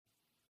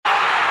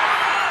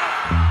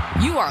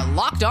You are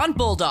Locked On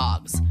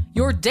Bulldogs,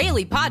 your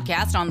daily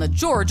podcast on the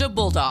Georgia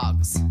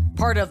Bulldogs.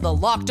 Part of the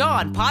Locked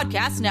On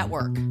Podcast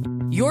Network,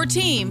 your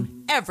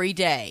team every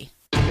day.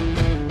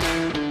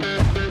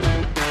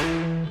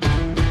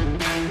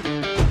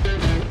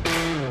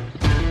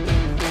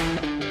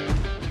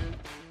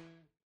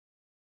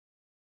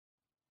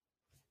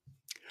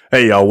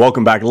 Hey, y'all.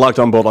 Welcome back to Locked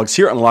On Bulldogs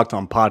here on the Locked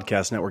On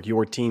Podcast Network,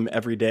 your team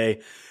every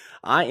day.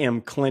 I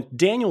am Clint.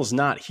 Daniel's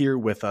not here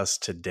with us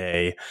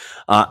today.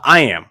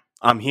 I am.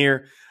 I'm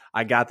here.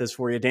 I got this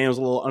for you. Daniel's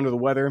a little under the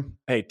weather.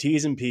 Hey,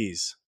 T's and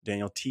P's.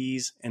 Daniel,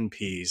 T's and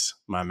P's,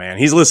 my man.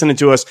 He's listening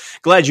to us.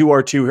 Glad you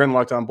are too here on the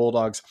Locked On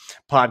Bulldogs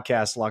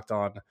podcast, Locked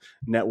On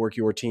Network,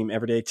 your team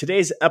every day.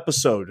 Today's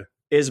episode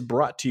is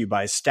brought to you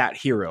by Stat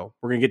Hero.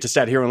 We're going to get to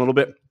Stat Hero in a little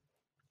bit.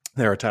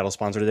 They're our title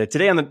sponsor today.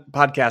 Today on the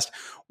podcast,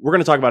 we're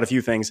going to talk about a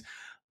few things.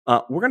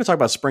 We're going to talk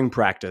about spring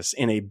practice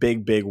in a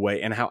big, big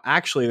way and how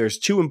actually there's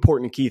two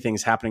important key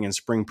things happening in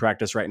spring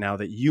practice right now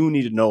that you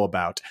need to know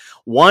about.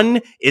 One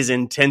is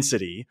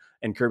intensity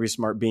and Kirby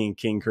Smart being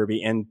King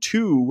Kirby. And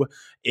two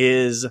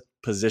is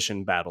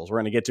position battles. We're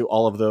going to get to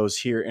all of those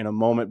here in a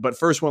moment. But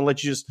first, I want to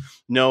let you just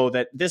know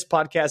that this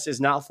podcast is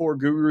not for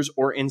gurus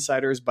or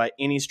insiders by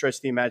any stretch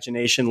of the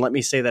imagination. Let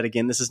me say that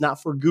again. This is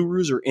not for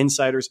gurus or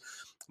insiders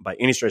by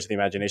any stretch of the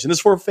imagination. This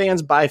is for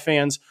fans by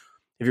fans.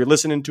 If you're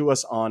listening to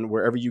us on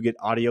wherever you get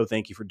audio,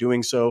 thank you for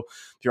doing so.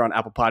 If you're on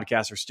Apple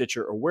Podcasts or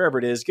Stitcher or wherever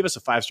it is, give us a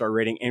 5-star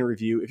rating and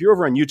review. If you're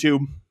over on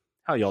YouTube,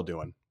 how y'all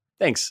doing?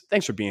 Thanks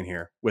for being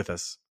here with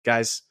us,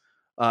 guys.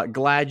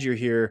 Glad you're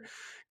here.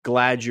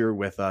 Glad you're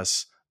with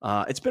us.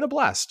 It's been a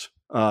blast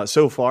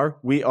so far.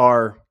 We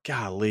are,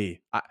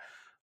 golly,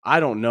 I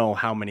don't know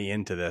how many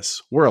into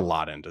this. We're a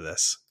lot into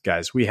this,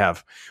 guys. We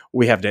have.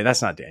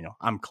 That's not Daniel.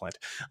 I'm Clint.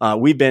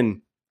 We've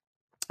been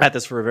at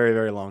this for a very,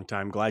 very long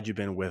time. Glad you've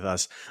been with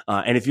us.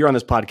 And if you're on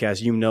this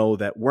podcast, you know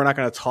that we're not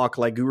going to talk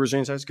like gurus or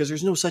insiders because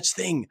there's no such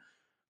thing.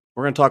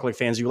 We're going to talk like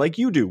fans like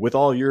you do with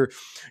all your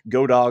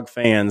Go Dog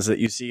fans that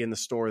you see in the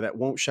store that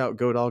won't shout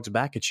Go Dogs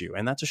back at you.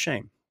 And that's a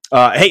shame.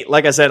 Hey,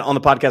 like I said, on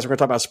the podcast, we're going to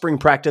talk about spring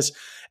practice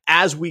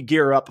as we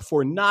gear up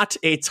for not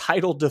a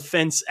title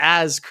defense,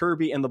 as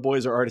Kirby and the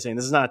boys are already saying.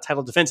 This is not a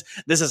title defense.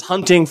 This is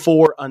hunting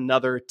for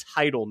another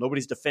title.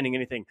 Nobody's defending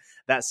anything.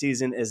 That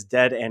season is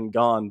dead and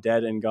gone.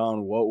 Dead and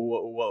gone.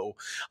 Whoa.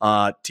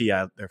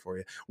 T.I. there for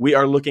you. We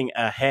are looking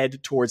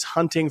ahead towards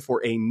hunting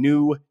for a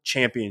new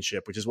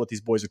championship, which is what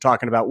these boys are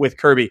talking about with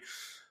Kirby.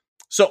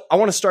 So I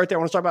want to start there. I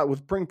want to start about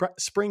with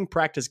spring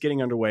practice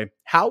getting underway.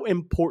 How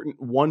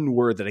important one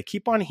word that I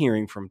keep on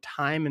hearing from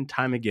time and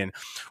time again,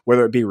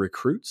 whether it be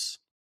recruits,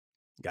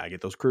 got to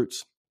get those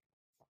recruits,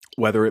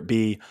 whether it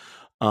be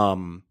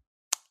an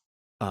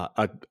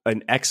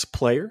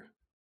ex-player,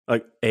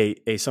 like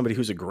a somebody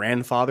who's a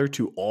grandfather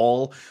to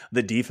all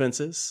the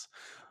defenses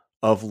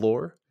of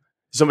lore,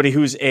 somebody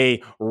who's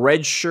a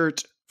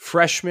redshirt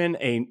freshman,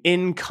 an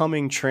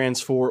incoming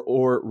transfer,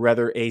 or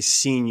rather a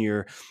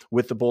senior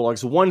with the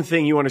Bulldogs. One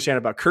thing you understand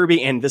about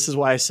Kirby, and this is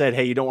why I said,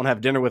 hey, you don't want to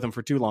have dinner with him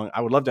for too long.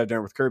 I would love to have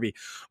dinner with Kirby,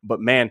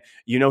 but man,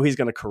 you know he's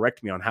going to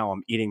correct me on how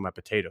I'm eating my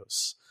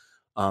potatoes.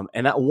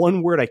 And that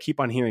one word I keep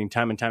on hearing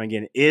time and time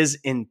again is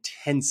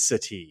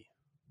intensity.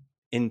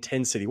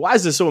 Intensity. Why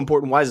is this so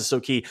important? Why is it so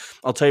key?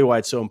 I'll tell you why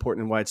it's so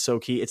important and why it's so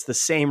key. It's the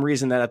same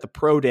reason that at the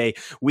pro day,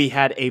 we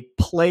had a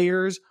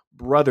player's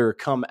brother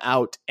come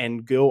out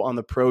and go on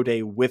the pro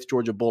day with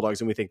Georgia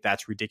Bulldogs. And we think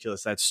that's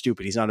ridiculous. That's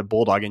stupid. He's not a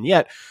Bulldog. And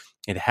yet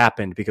it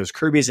happened because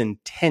Kirby is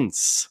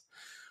intense.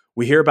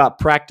 We hear about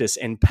practice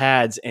and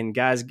pads and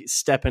guys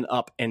stepping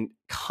up and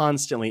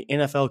constantly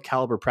NFL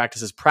caliber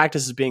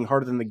practices being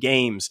harder than the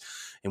games.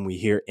 And we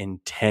hear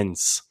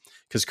intense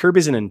because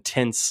Kirby's an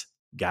intense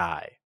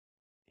guy.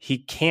 He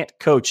can't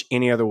coach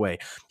any other way.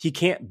 He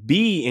can't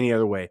be any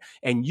other way.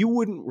 And you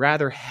wouldn't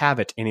rather have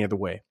it any other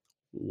way.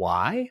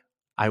 Why?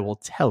 I will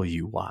tell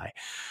you why.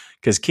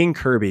 Because King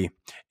Kirby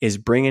is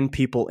bringing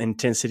people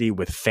intensity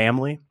with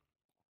family.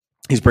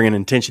 He's bringing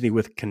intensity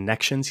with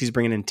connections. He's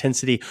bringing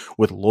intensity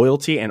with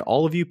loyalty. And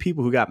all of you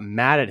people who got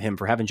mad at him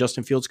for having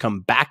Justin Fields come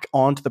back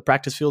onto the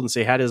practice field and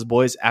say hi to his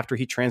boys after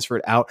he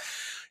transferred out,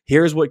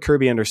 here's what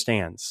Kirby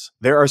understands.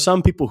 There are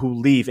some people who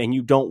leave and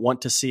you don't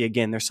want to see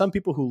again. There's some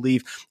people who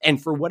leave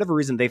and for whatever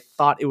reason, they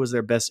thought it was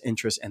their best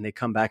interest and they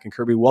come back and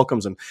Kirby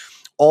welcomes them.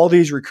 All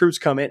these recruits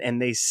come in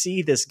and they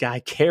see this guy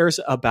cares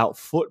about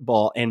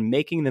football and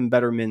making them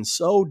better men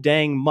so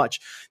dang much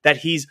that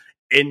he's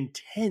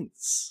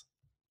intense.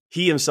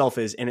 He himself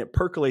is, and it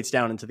percolates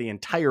down into the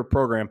entire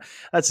program.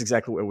 That's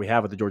exactly what we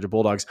have with the Georgia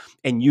Bulldogs,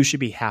 and you should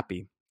be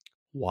happy.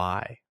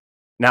 Why?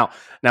 Now,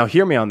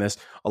 hear me on this.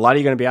 A lot of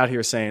you are going to be out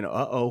here saying,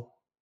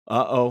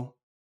 uh-oh,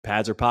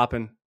 pads are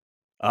popping.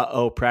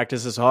 Uh-oh,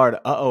 practice is hard.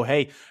 Uh-oh,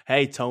 hey,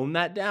 tone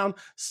that down.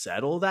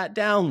 Settle that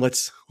down.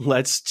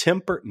 Let's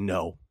temper.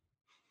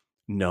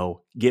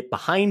 No, get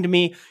behind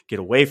me. Get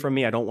away from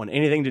me. I don't want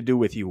anything to do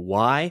with you.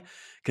 Why?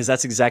 Because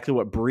that's exactly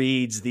what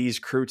breeds these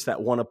recruits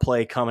that want to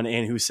play coming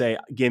in who say,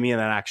 give me in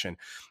that action.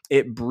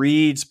 It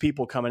breeds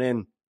people coming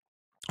in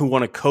who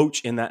want to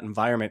coach in that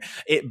environment.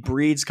 It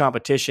breeds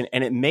competition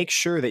and it makes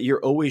sure that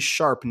you're always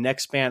sharp,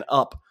 next man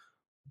up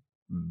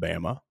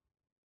Bama.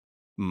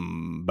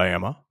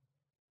 Bama.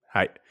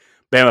 Hi.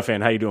 Bama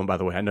fan, how you doing, by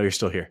the way? I know you're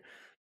still here.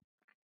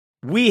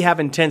 We have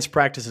intense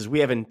practices. We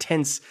have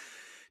intense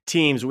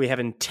teams. We have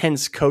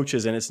intense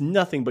coaches, and it's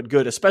nothing but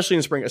good, especially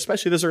in spring,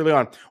 especially this early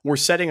on. We're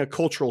setting a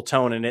cultural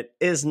tone, and it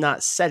is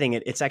not setting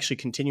it. It's actually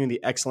continuing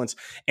the excellence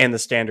and the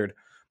standard.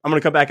 I'm going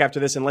to come back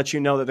after this and let you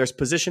know that there's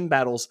position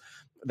battles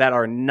that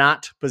are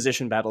not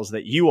position battles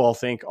that you all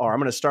think are. I'm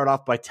going to start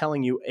off by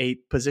telling you a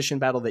position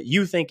battle that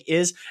you think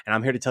is, and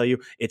I'm here to tell you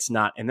it's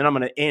not. And then I'm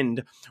going to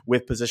end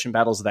with position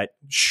battles that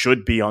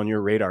should be on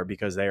your radar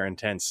because they are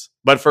intense.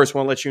 But first, I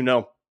want to let you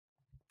know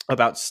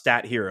about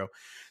Stat Hero.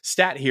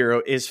 Stat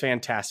Hero is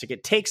fantastic.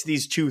 It takes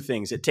these two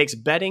things. It takes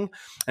betting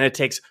and it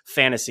takes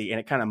fantasy, and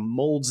it kind of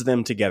molds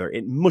them together.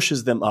 It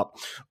mushes them up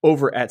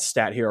over at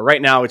Stat Hero.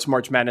 Right now, it's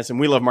March Madness, and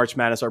we love March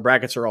Madness. Our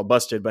brackets are all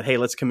busted, but hey,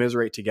 let's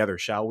commiserate together,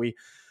 shall we?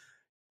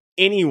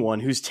 Anyone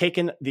who's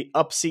taken the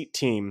upseat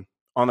team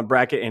on the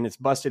bracket and it's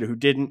busted, who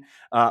didn't,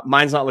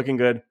 mine's not looking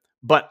good.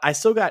 But I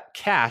still got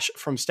cash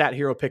from Stat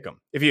Hero Pick'em.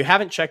 If you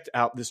haven't checked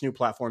out this new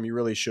platform, you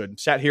really should.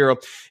 Stat Hero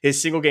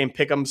is single game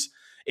pick'ems.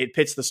 It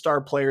pits the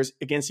star players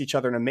against each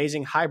other, an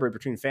amazing hybrid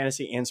between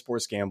fantasy and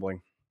sports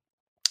gambling.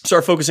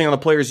 Start focusing on the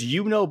players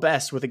you know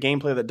best with a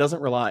gameplay that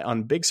doesn't rely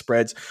on big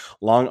spreads,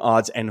 long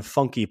odds, and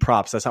funky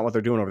props. That's not what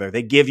they're doing over there.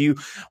 They give you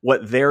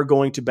what they're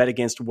going to bet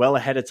against well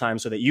ahead of time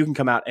so that you can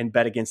come out and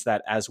bet against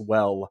that as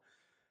well.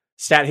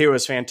 Stat Hero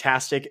is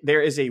fantastic.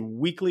 There is a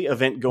weekly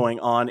event going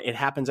on. It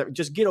happens.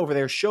 Just get over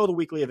there, show the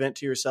weekly event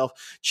to yourself.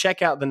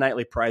 Check out the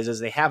nightly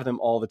prizes. They have them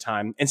all the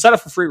time. And sign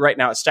up for free right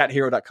now at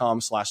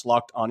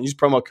stathero.com/lockedon. Use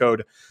promo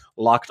code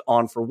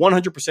LOCKEDON for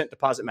 100%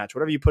 deposit match.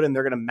 Whatever you put in,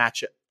 they're going to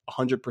match it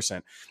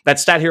 100%.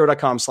 That's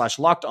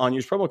stathero.com/lockedon.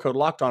 Use promo code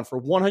LOCKEDON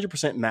for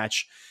 100%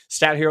 match.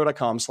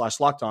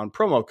 stathero.com/lockedon.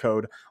 Promo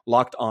code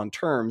LOCKEDON.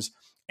 Terms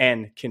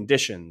and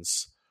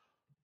conditions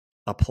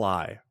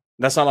apply.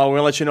 That's not all. We're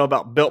going to let you know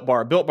about Built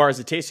Bar. Built Bar is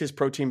the tastiest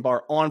protein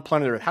bar on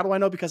planet Earth. How do I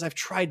know? Because I've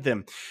tried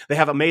them. They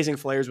have amazing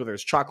flavors, whether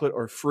it's chocolate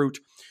or fruit,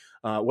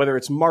 whether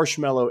it's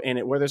marshmallow in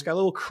it, whether it's got a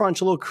little crunch,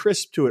 a little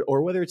crisp to it,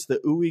 or whether it's the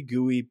ooey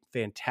gooey,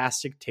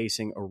 fantastic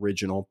tasting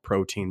original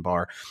protein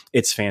bar.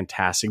 It's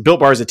fantastic. Built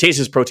Bar is the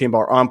tastiest protein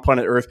bar on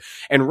planet Earth.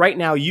 And right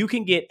now you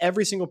can get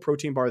every single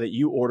protein bar that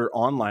you order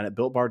online at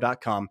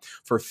BuiltBar.com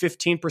for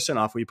 15%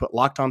 off when you put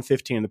Locked On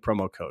 15 in the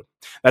promo code.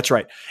 That's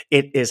right.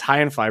 It is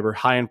high in fiber,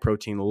 high in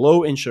protein,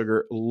 low in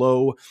sugar,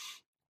 low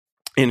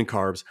in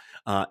carbs.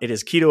 It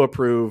is keto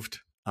approved.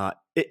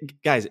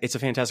 Guys, it's a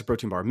fantastic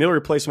protein bar. Meal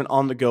replacement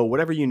on the go,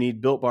 whatever you need,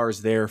 Built Bar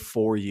is there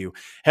for you.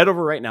 Head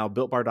over right now,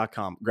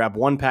 BuiltBar.com. Grab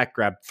 1 pack,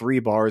 grab 3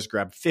 bars,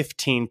 grab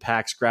 15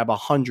 packs, grab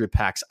 100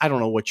 packs. I don't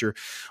know what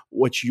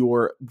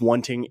your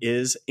wanting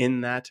is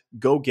in that.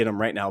 Go get them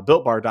right now.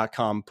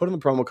 BuiltBar.com. Put in the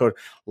promo code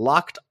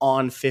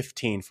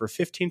LOCKEDON15 for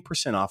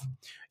 15% off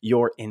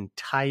your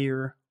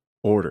entire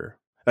order.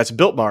 That's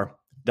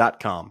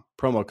BuiltBar.com.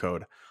 Promo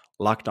code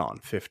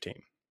LOCKEDON15.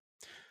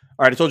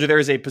 All right, I told you there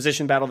is a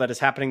position battle that is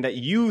happening that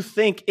you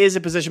think is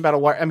a position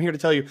battle. I'm here to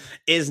tell you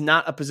is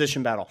not a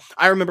position battle.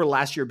 I remember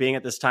last year being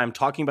at this time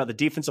talking about the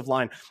defensive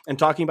line and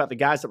talking about the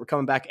guys that were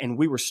coming back, and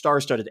we were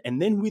star-studded.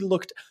 And then we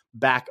looked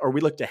back, or we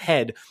looked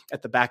ahead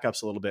at the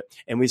backups a little bit,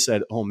 and we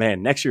said, oh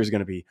man, next year is going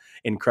to be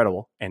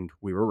incredible. And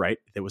we were right.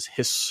 It was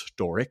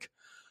historic.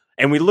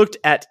 And we looked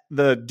at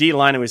the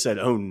D-line and we said,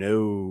 oh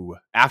no,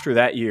 after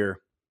that year,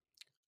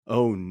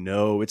 oh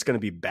no, it's going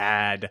to be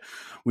bad.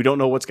 We don't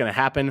know what's going to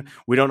happen.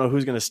 We don't know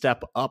who's going to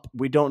step up.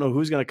 We don't know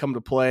who's going to come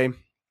to play.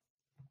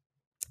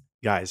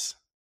 Guys,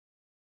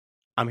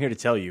 I'm here to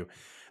tell you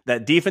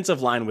that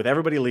defensive line with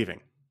everybody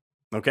leaving,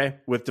 okay?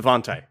 With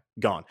Devontae,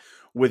 gone.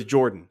 With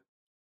Jordan,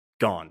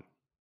 gone.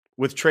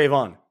 With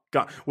Trayvon,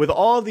 gone. With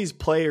all of these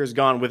players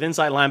gone, with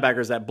inside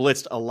linebackers that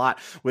blitzed a lot,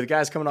 with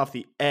guys coming off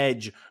the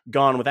edge,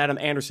 gone. With Adam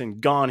Anderson,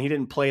 gone. He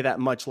didn't play that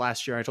much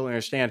last year. I totally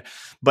understand.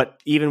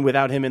 But even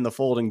without him in the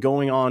fold and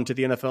going on to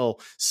the NFL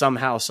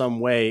somehow,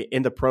 some way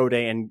in the pro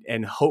day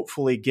and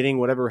hopefully getting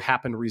whatever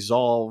happened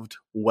resolved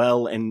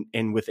well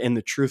and within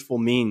the truthful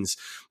means,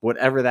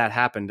 whatever that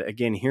happened,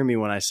 again, hear me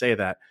when I say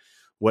that,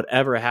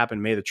 whatever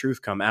happened, may the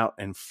truth come out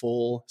in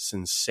full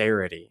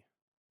sincerity.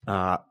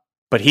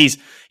 But he's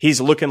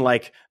looking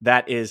like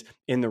that is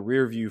in the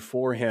rear view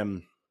for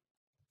him.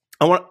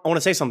 I want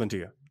to say something to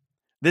you.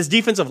 This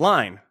defensive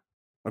line,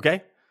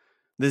 okay?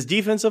 This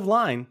defensive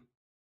line,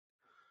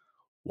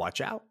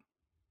 watch out.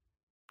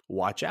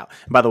 Watch out.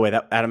 And by the way,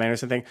 that Adam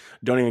Anderson thing,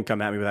 don't even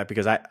come at me with that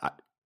because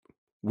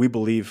we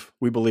believe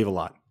a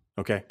lot,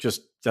 okay?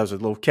 Just that was a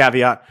little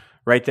caveat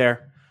right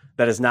there.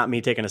 That is not me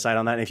taking a side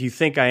on that. And if you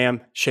think I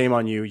am, shame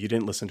on you. You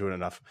didn't listen to it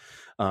enough.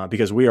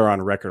 Because we are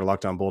on record,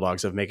 Locked On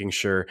Bulldogs, of making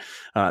sure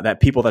that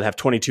people that have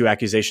 22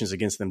 accusations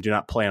against them do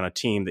not play on a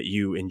team that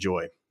you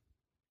enjoy.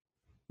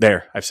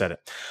 There, I've said it.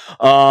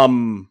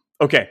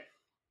 Okay,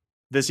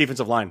 this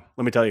defensive line,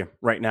 let me tell you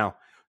right now,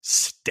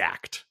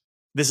 stacked.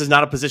 This is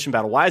not a position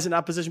battle. Why is it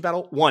not a position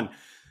battle? One,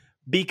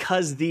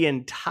 because the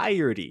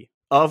entirety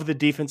of the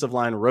defensive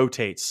line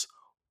rotates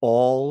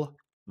all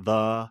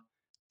the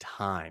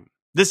time.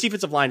 This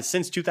defensive line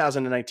since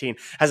 2019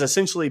 has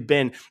essentially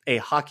been a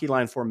hockey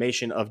line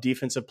formation of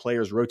defensive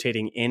players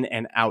rotating in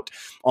and out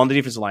on the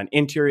defensive line,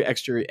 interior,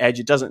 exterior, edge.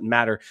 It doesn't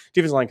matter.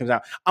 Defensive line comes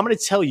out. I'm going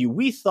to tell you,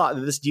 we thought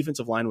that this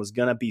defensive line was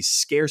going to be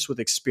scarce with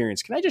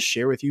experience. Can I just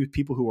share with you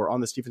people who are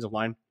on this defensive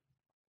line?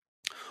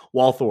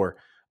 Walthor,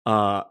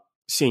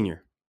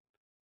 Sr.,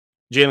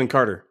 Jalen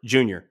Carter,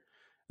 Jr.,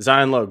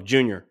 Zion Logue,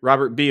 Jr.,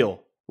 Robert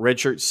Beal,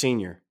 redshirt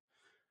Senior,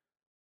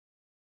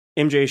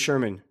 MJ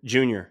Sherman,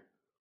 Jr.,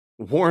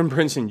 Warren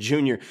Brinson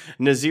Jr.,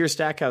 Nazir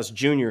Stackhouse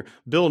Jr.,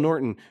 Bill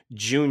Norton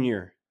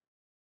Jr.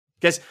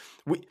 Guys,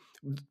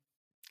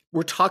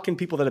 we're talking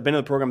people that have been in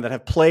the program that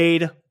have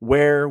played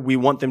where we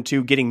want them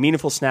to, getting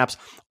meaningful snaps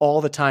all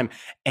the time.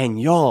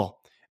 And y'all,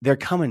 they're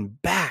coming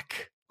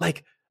back.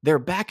 Like, they're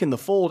back in the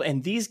fold,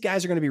 and these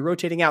guys are going to be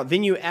rotating out.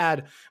 Then you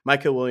add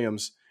Micah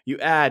Williams. You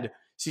add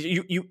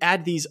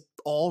these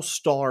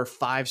all-star,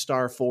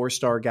 5-star,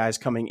 4-star guys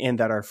coming in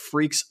that are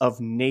freaks of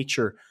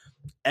nature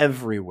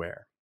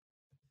everywhere.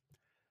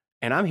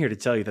 And I'm here to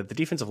tell you that the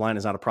defensive line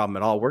is not a problem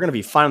at all. We're going to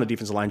be fine on the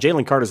defensive line.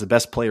 Jalen Carter is the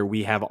best player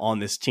we have on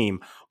this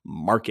team.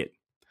 Mark it.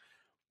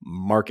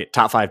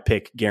 Top 5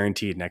 pick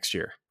guaranteed next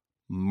year.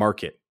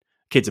 Mark it.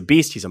 Kid's a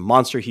beast. He's a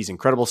monster. He's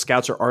incredible.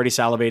 Scouts are already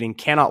salivating.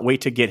 Cannot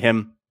wait to get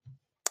him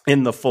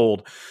in the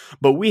fold.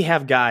 But we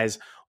have guys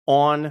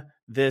on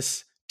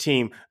this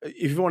team.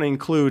 If you want to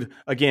include,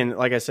 again,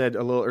 like I said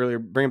a little earlier,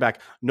 bring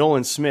back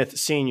Nolan Smith,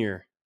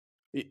 Sr.,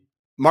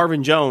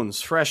 Marvin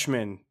Jones,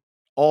 freshman,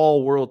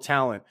 all-world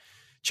talent,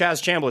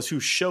 Chaz Chambliss, who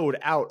showed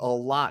out a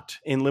lot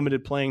in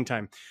limited playing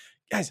time.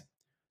 Guys,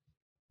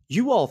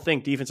 you all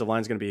think defensive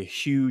line is going to be a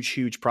huge,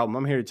 huge problem.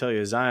 I'm here to tell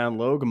you Zion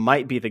Logue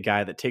might be the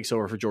guy that takes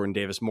over for Jordan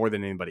Davis more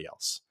than anybody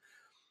else.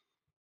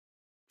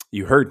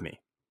 You heard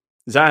me.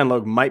 Zion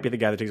Logue might be the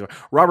guy that takes over.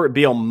 Robert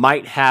Beal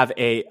might have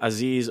a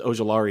Azeez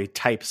Ojulari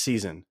type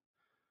season.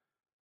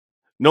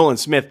 Nolan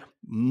Smith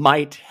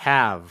might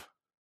have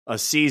a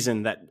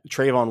season that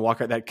Trayvon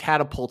Walker, that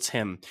catapults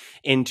him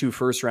into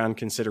first round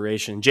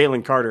consideration.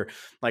 Jalen Carter,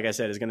 like I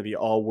said, is going to be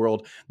all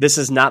world. This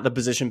is not the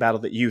position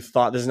battle that you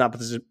thought. This is not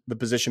the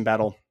position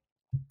battle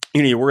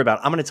you need to worry about.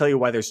 I'm going to tell you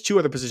why there's 2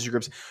 other position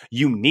groups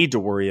you need to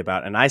worry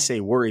about. And I say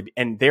worry,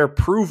 and they're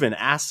proven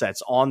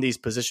assets on these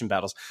position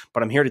battles.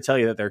 But I'm here to tell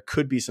you that there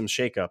could be some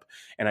shakeup,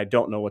 and I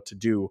don't know what to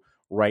do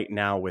right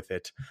now with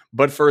it.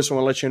 But first, I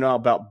want to let you know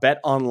about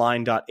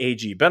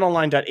betonline.ag.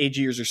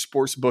 Betonline.ag is your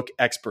sportsbook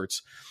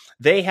experts.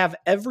 They have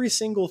every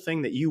single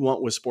thing that you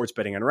want with sports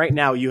betting. And right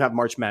now you have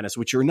March Madness,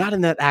 which you're not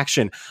in that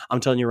action.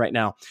 I'm telling you right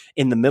now,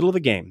 in the middle of a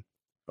game,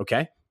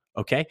 okay?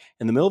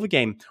 In the middle of a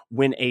game,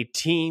 when a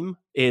team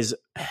is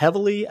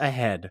heavily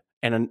ahead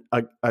and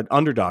an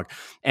underdog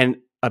and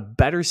a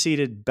better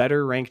seated,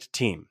 better ranked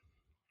team,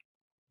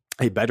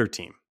 a better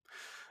team,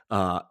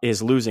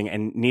 is losing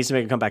and needs to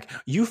make a comeback,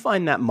 you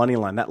find that money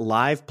line, that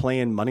live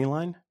play-in money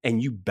line,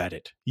 and you bet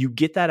it. You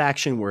get that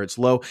action where it's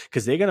low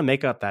because they're going to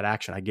make up that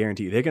action. I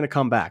guarantee you. They're going to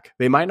come back.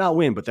 They might not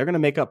win, but they're going to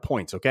make up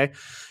points, okay?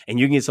 And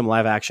you can get some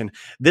live action.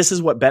 This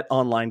is what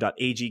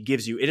betonline.ag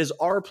gives you. It is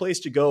our place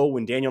to go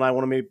when Daniel and I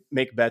want to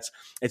make bets.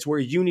 It's where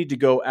you need to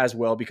go as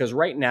well because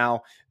right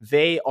now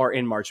they are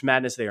in March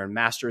Madness. They are in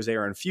Masters. They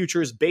are in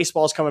Futures.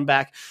 Baseball's coming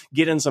back.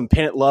 Get in some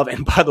pennant love.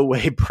 And by the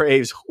way,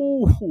 Braves,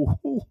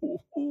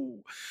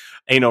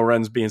 ain't no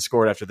runs being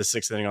scored after the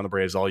 6th inning on the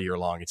Braves all year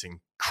long. It's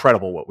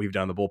incredible what we've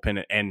done in the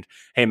bullpen. And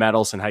hey, Matt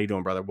Olson, how you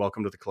doing, brother?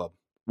 Welcome to the club.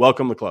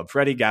 Welcome to the club.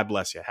 Freddie, God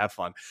bless you. Have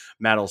fun.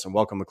 Matt Olson,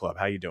 welcome to the club.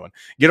 How you doing?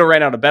 Get it right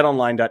now to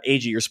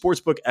betonline.ag, your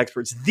sportsbook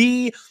experts,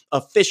 the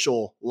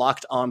official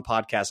Locked On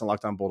podcast and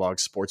Locked On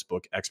Bulldogs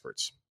sportsbook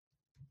experts.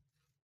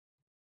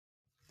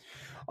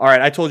 All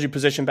right, I told you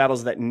position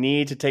battles that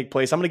need to take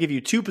place. I'm going to give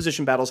you 2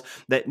 position battles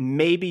that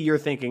maybe you're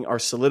thinking are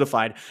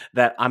solidified,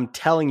 that I'm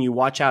telling you,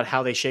 watch out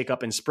how they shake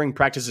up, and spring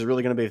practice is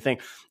really going to be the thing.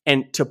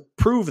 And to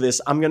prove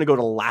this, I'm going to go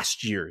to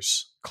last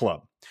year's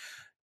club.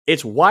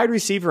 It's wide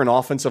receiver and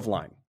offensive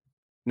line.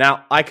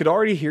 Now, I could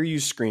already hear you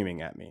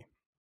screaming at me.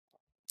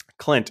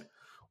 Clint,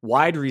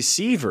 wide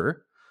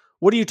receiver?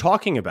 What are you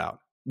talking about?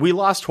 We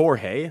lost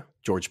Jorge,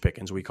 George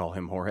Pickens, we call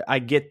him Jorge. I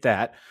get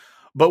that.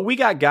 But we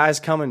got guys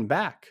coming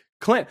back.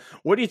 Clint,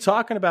 what are you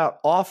talking about?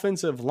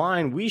 Offensive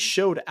line. We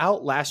showed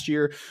out last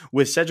year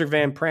with Cedric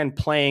Van Pran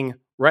playing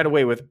right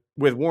away with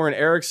Warren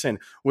Erickson,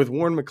 with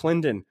Warren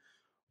McClendon,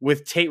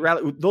 with Tate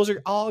Riley. Those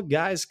are all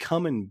guys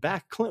coming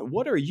back. Clint,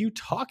 what are you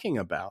talking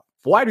about?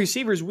 Wide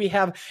receivers, we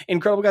have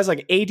incredible guys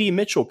like A.D.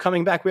 Mitchell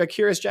coming back. We got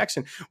Kyrus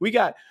Jackson. We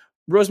got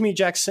Rosemary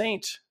Jack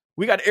Saint.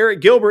 We got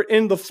Eric Gilbert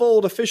in the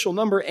fold, official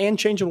number, and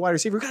changing wide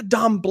receiver. We got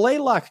Dom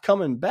Blaylock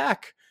coming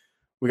back.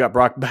 We got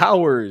Brock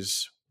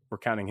Bowers. We're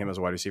counting him as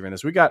a wide receiver in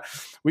this. We got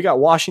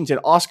Washington,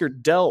 Oscar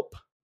Delp.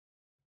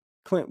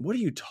 Clint, what are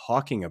you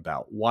talking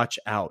about? Watch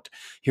out.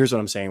 Here's what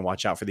I'm saying.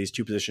 Watch out for these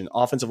 2 positions,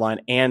 offensive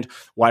line and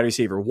wide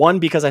receiver. 1,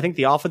 because I think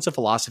the offensive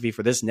philosophy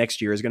for this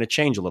next year is going to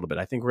change a little bit.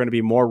 I think we're going to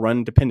be more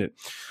run dependent.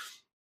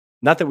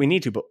 Not that we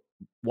need to, but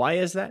why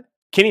is that?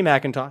 Kenny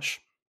McIntosh,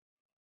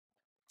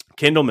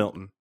 Kendall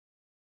Milton,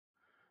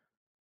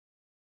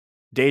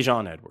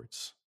 Dejon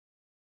Edwards,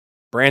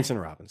 Branson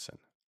Robinson.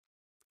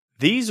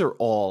 These are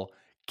all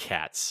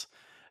cats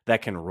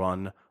that can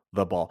run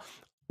the ball.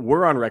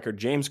 We're on record.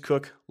 James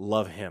Cook,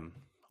 love him.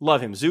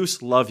 Love him.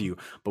 Zeus, love you.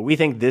 But we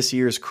think this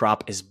year's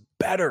crop is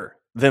better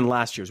than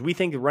last year's. We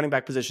think the running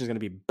back position is going to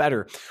be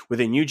better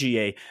within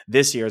UGA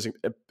this year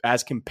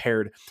as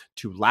compared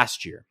to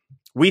last year.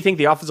 We think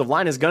the offensive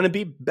line is going to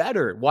be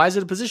better. Why is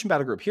it a position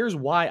battle group? Here's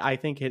Why I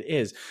think it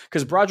is.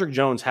 Because Broderick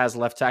Jones has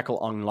left tackle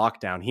on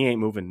lockdown. He ain't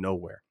moving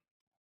nowhere.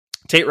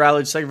 Tate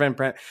Rowledge, Cedric Van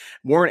Brent,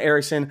 Warren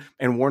Erickson,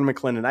 and Warren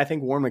McClendon. I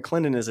think Warren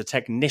McClendon is a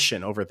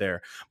technician over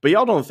there. But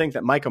y'all don't think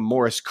that Micah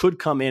Morris could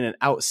come in and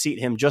outseat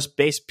him just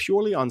based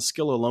purely on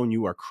skill alone.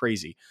 You are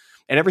crazy.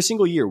 And every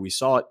single year, we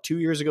saw it 2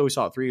 years ago, we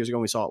saw it 3 years ago,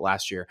 and we saw it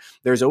last year.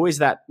 There's always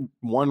that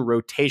one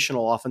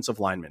rotational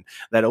offensive lineman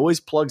that always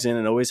plugs in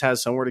and always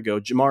has somewhere to go.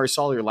 Jamari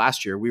Sawyer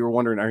last year, we were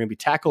wondering, are he going to be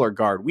tackle or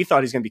guard? We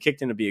thought he's going to be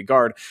kicked in to be a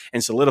guard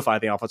and solidify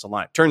the offensive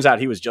line. Turns out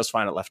he was just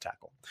fine at left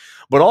tackle.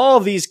 But all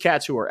of these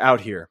cats who are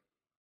out here,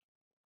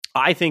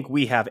 I think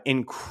we have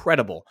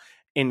incredible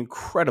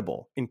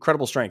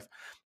strength.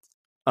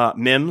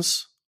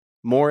 Mims,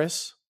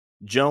 Morris,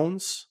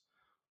 Jones.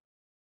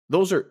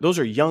 Those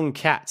are young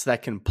cats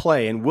that can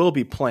play and will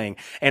be playing.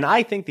 And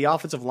I think the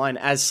offensive line,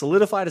 as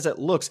solidified as it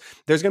looks,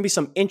 there's going to be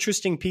some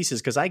interesting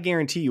pieces because I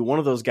guarantee you one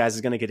of those guys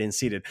is going to get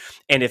in-seated.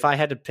 And if I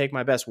had to take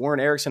my best, Warren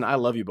Erickson, I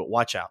love you, but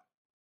watch out.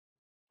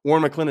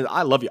 Warren McClendon,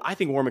 I love you. I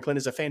think Warren McClendon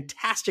is a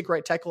fantastic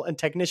right tackle and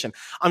technician.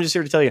 I'm just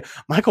here to tell you,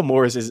 Michael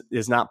Morris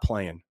is not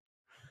playing.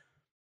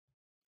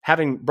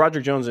 Having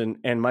Broderick Jones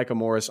and Micah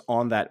Morris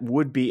on that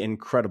would be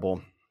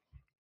incredible.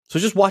 So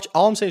just watch.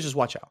 All I'm saying is just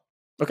watch out.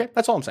 Okay?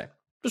 That's all I'm saying.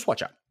 Just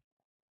watch out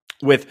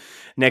with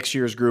next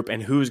year's group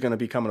and who's going to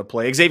be coming to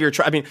play. Xavier,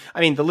 I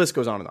mean, the list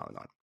goes on and on and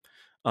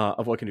on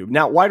of what can do.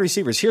 Now, wide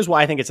receivers, here's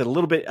why I think it's a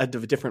little bit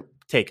of a different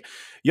take.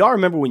 Y'all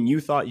remember when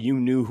you thought you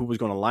knew who was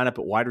going to line up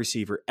at wide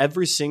receiver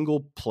every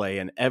single play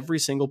and every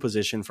single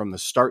position from the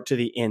start to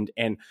the end,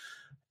 and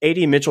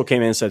A.D. Mitchell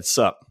came in and said,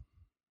 "Sup,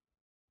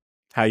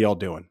 how y'all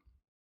doing?"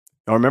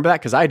 Y'all remember that?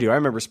 Because I do. I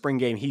remember spring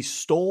game. He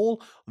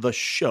stole the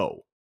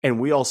show, and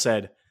we all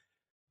said,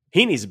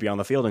 he needs to be on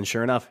the field, and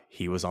sure enough,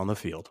 he was on the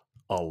field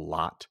a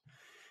lot.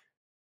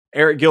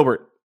 Eric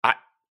Gilbert,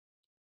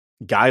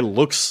 guy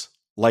looks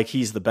like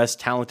he's the best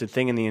talented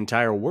thing in the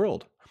entire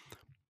world.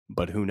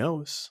 But who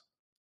knows?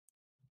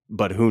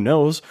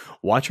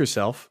 Watch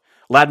yourself.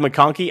 Ladd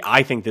McConkey,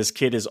 I think this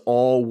kid is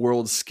all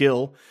world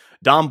skill.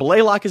 Dom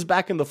Blaylock is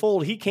back in the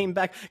fold. He came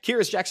back.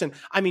 Kyrus Jackson.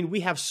 I mean,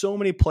 we have so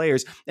many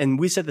players, and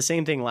we said the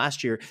same thing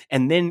last year.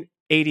 And then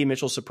A.D.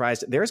 Mitchell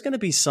surprised. There's going to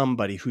be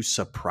somebody who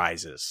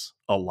surprises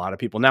a lot of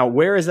people. Now,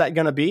 where is that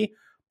going to be?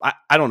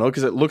 I don't know,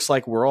 because it looks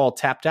like we're all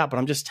tapped out, but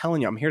I'm just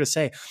telling you, I'm here to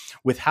say,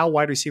 with how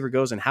wide receiver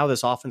goes and how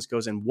this offense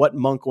goes and what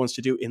Monk wants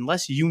to do,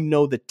 unless you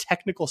know the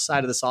technical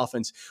side of this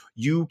offense,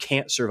 you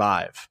can't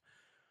survive.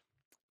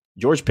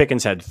 George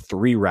Pickens had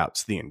 3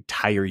 routes the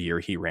entire year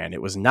he ran.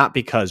 It was not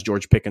because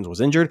George Pickens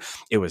was injured.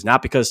 It was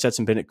not because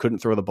Stetson Bennett couldn't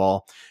throw the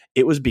ball.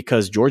 It was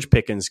because George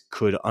Pickens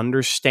could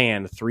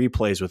understand 3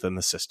 plays within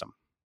the system.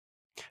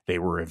 They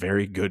were a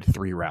very good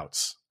 3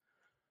 routes.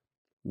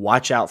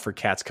 Watch out for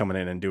cats coming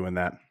in and doing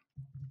that.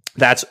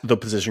 That's the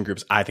position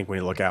groups I think we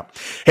need to look out.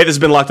 Hey, this has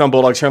been Locked On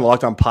Bulldogs here on the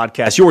Locked On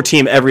Podcast, your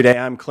team every day.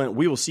 I'm Clint.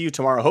 We will see you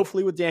tomorrow,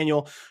 hopefully with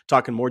Daniel,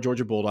 talking more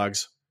Georgia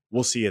Bulldogs.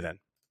 We'll see you then.